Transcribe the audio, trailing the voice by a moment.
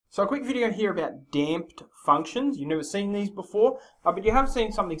So a quick video here about damped functions. You've never seen these before, but you have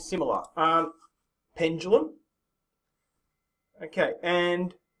seen something similar. Pendulum. Okay,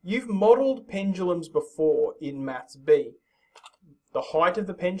 and you've modelled pendulums before in Maths B. The height of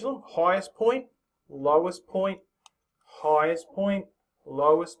the pendulum, highest point, lowest point, highest point,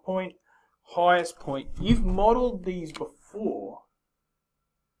 lowest point, highest point. You've modelled these before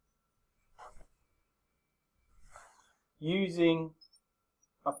using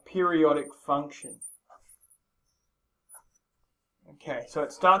a periodic function. Okay, so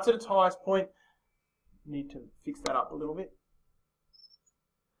it starts at its highest point. Need to fix that up a little bit.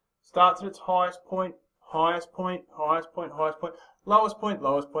 Starts at its highest point, highest point, highest point, highest point, lowest point,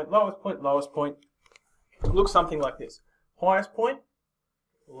 lowest point, lowest point, lowest point. It looks something like this. Highest point,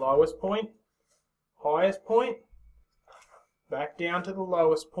 lowest point, highest point, back down to the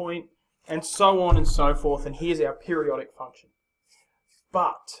lowest point, and so on and so forth. And here's our periodic function.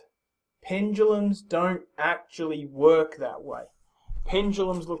 But pendulums don't actually work that way.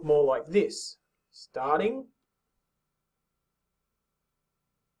 Pendulums look more like this. Starting,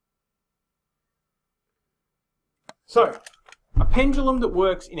 so a pendulum that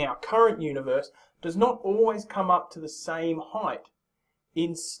works in our current universe does not always come up to the same height.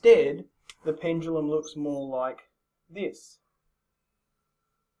 Instead, the pendulum looks more like this.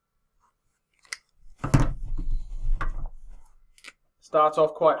 Starts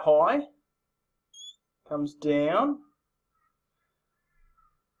off quite high, comes down,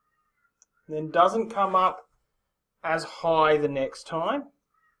 then doesn't come up as high the next time,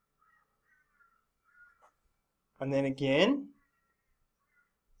 and then again,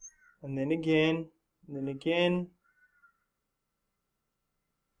 and then again, and then again.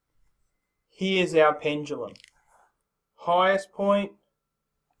 Here's our pendulum. Highest point,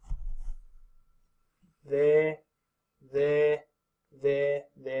 there, there, there,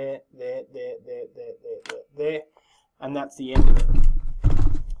 there, there, there, there, there, there, there, and that's the end of it.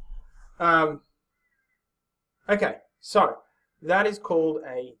 Okay, so that is called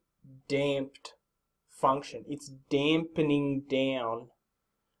a damped function. It's dampening down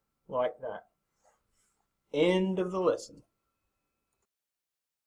like that. End of the lesson.